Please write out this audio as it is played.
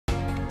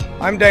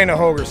I'm Dana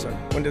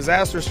Hogerson. When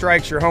disaster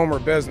strikes your home or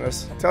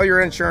business, tell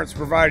your insurance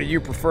provider you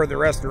prefer the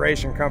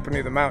restoration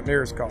company the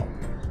Mountaineers call.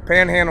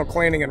 Panhandle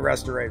Cleaning and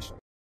Restoration.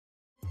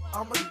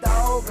 I'm a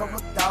dog, I'm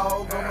a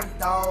dog, I'm a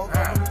dog,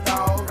 I'm a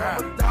dog,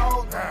 I'm a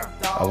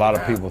dog. A lot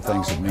of people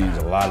think it means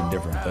a lot of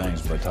different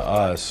things, but to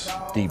us,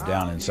 deep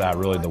down inside,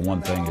 really the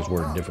one thing is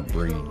we're a different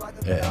breed.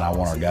 And I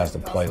want our guys to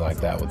play like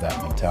that with that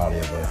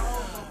mentality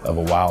of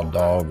a wild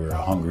dog or a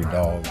hungry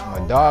dog.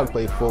 A dog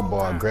plays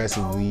football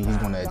aggressively. He's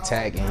going to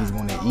attack and he's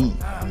going to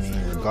eat. I mean,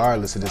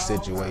 regardless of the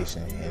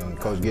situation. And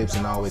Coach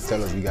Gibson always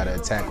tells us we got to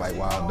attack like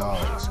wild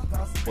dogs.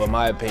 Well,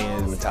 my opinion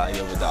is the mentality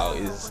of a dog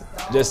is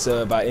just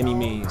by any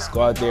means,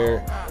 go out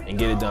there and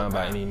get it done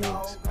by any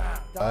means.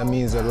 It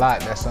means a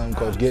lot. That's something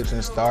Coach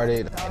Gibson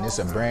started, and it's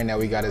a brand that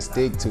we got to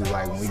stick to.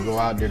 Like when we go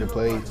out there to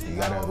play, we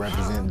got to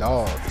represent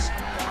dogs.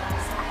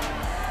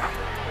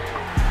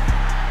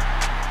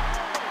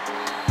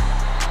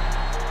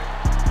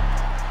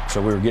 So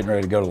we were getting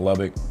ready to go to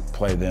Lubbock,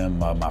 play them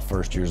my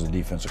first year as a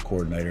defensive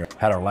coordinator.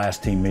 Had our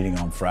last team meeting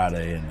on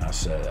Friday, and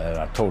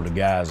I told the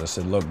guys, I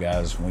said, look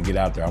guys, when we get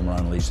out there, I'm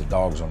gonna unleash the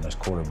dogs on this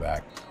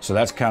quarterback. So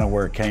that's kind of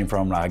where it came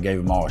from, and I gave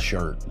them all a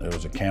shirt. It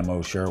was a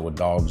camo shirt with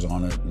dogs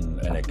on it,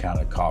 and it kind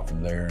of caught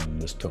from there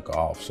and just took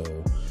off. So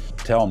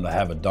tell them to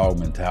have a dog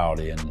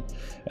mentality,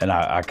 and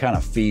I kind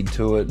of feed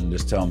to it and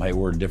just tell them, hey,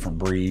 we're a different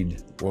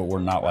breed. We're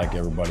not like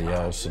everybody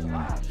else. And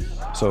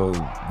so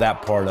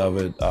that part of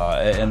it,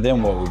 and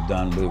then what we've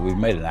done, we've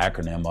made an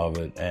acronym of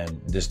it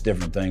and just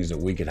different things that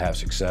we could have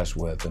success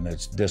with. And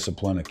it's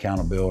discipline,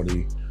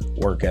 accountability,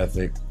 work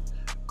ethic,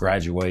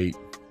 graduate,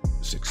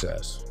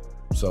 success.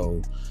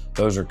 So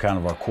those are kind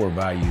of our core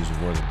values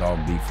of where the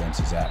dog defense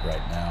is at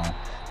right now.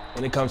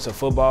 When it comes to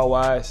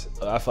football-wise,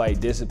 I feel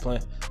like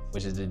discipline,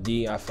 which is the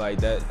D, I feel like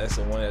that's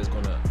the one that's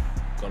gonna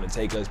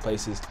take us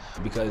places,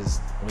 because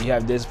when you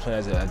have discipline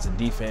as a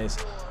defense,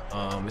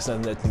 it's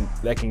something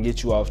that can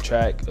get you off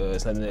track.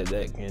 It's something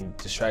that can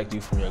distract you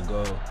from your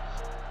goal.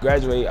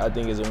 Graduate, I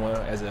think, is the one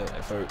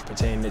for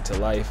pertaining it to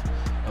life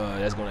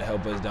that's going to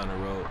help us down the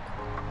road.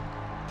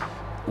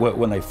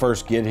 When they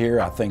first get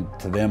here, I think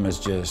to them it's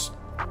just,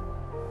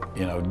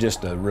 you know,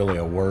 just really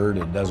a word.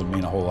 It doesn't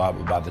mean a whole lot,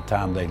 but by the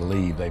time they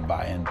leave, they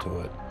buy into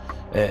it.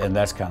 And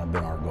that's kind of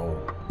been our goal.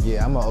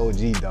 Yeah, I'm an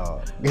OG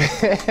dog.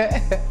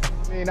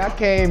 I mean, I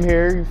came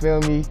here, you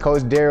feel me?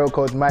 Coach Daryl,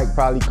 Coach Mike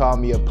probably called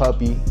me a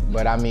puppy,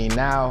 but I mean,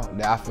 now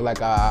I feel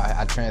like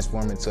I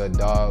transform into a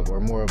dog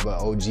or more of an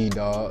OG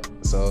dog,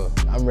 so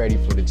I'm ready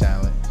for the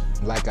challenge.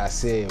 Like I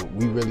said,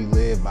 we really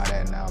live by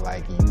that now.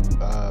 Like you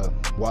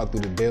walk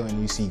through the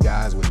building, you see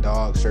guys with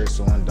dog shirts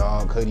on,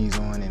 dog hoodies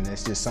on, and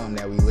it's just something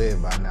that we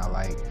live by now.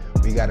 Like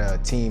we got a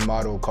team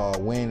motto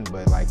called win,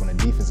 but like on the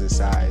defensive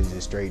side, it's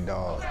just straight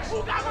dogs.